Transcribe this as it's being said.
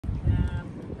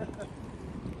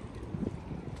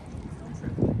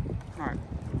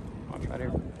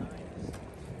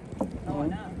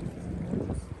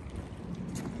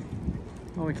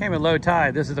we came at low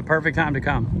tide. This is the perfect time to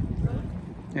come. Really?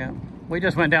 Yeah. We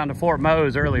just went down to Fort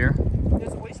Mose earlier.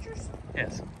 There's oysters?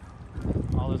 Yes.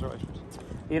 All those are oysters.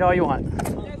 Eat all you want.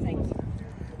 No, thank you.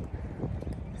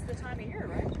 It's the time of year,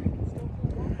 right? Still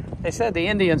cool. They said the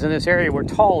Indians in this area were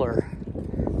taller.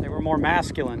 They were more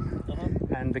masculine.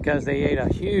 And because they ate a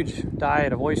huge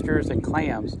diet of oysters and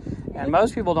clams. And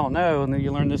most people don't know, and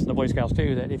you learn this in the Boy Scouts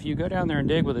too, that if you go down there and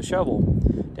dig with a shovel,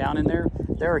 down in there,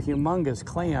 there are humongous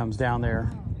clams down there,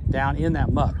 down in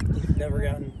that muck. Never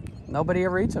gotten. Nobody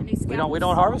ever eats them. We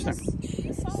don't harvest them.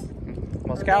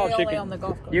 Well, scallops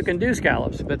you can do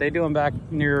scallops, but they do them back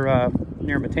near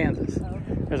Matanzas. Oh,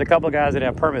 okay. There's a couple of guys that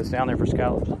have permits down there for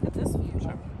scallops. Look at this one.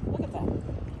 So. Look at that.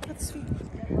 That's sweet.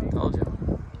 Told you.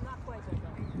 Not quite that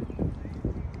bad.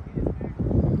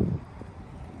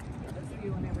 There's a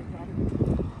few on every property.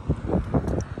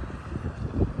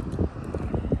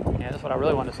 Yeah, that's what I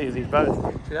really want to see is these boats.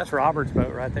 See, that's Robert's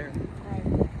boat right there. Right.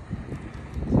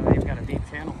 So they've got a deep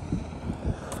channel.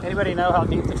 Anybody know how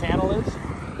deep the channel is?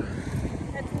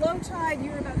 At low tide,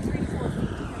 you're about 3 to 4 feet.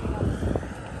 Depending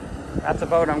on That's the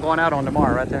boat I'm going out on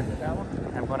tomorrow, right there. That one?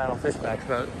 I'm going out on Fishback's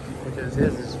boat, which is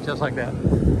his is just like that.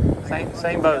 Same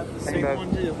boat. Same boat.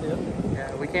 one too. Yep.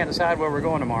 Yeah, we can't decide where we're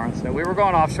going tomorrow. So we were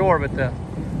going offshore, but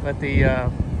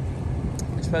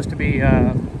it's supposed to be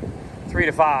 3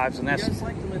 to 5s, and that's. You guys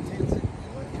like the Matanzas?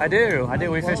 I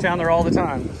do. We fish down there all the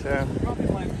time. So Probably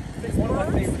one of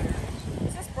my favorites.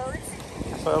 Is this birds?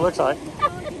 that's what it looks like.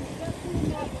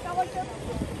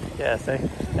 Yes,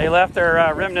 they left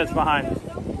their remnants behind.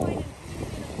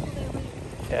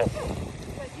 Yes.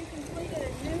 But you can fleet it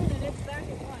at noon and it's back at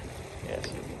 1. Yes.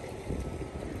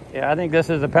 Yeah, I think this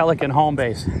is a Pelican home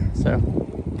base. So.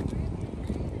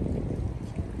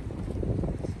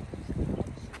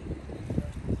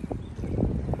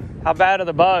 How bad are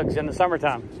the bugs in the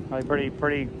summertime? Are they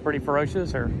pretty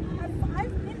ferocious, or? I've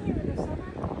been here in the summer.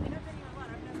 I mean, I've been here a lot.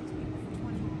 I've known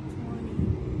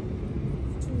these people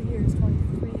for 22 years,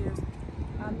 23 years.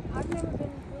 I've never been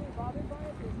really bothered by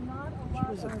it. There's not a lot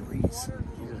of breeze. water.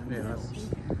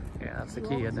 Yeah, that's the You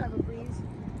key, always isn't it? have a breeze,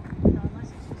 unless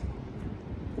it's just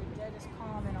the dead is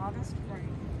calm in August. Right.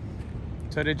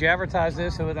 So did you advertise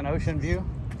this with an ocean view?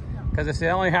 Because it's the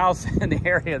only house in the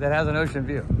area that has an ocean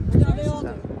view. No, they all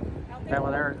do. That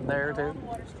one there too. All the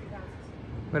Water Street houses.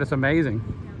 But it's amazing.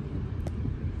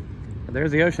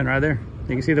 There's the ocean right there.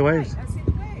 You can see the waves. Right, I see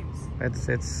the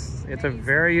waves. It's a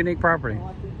very unique property. Oh,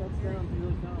 I think that's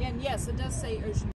down. And yes, it does say ocean.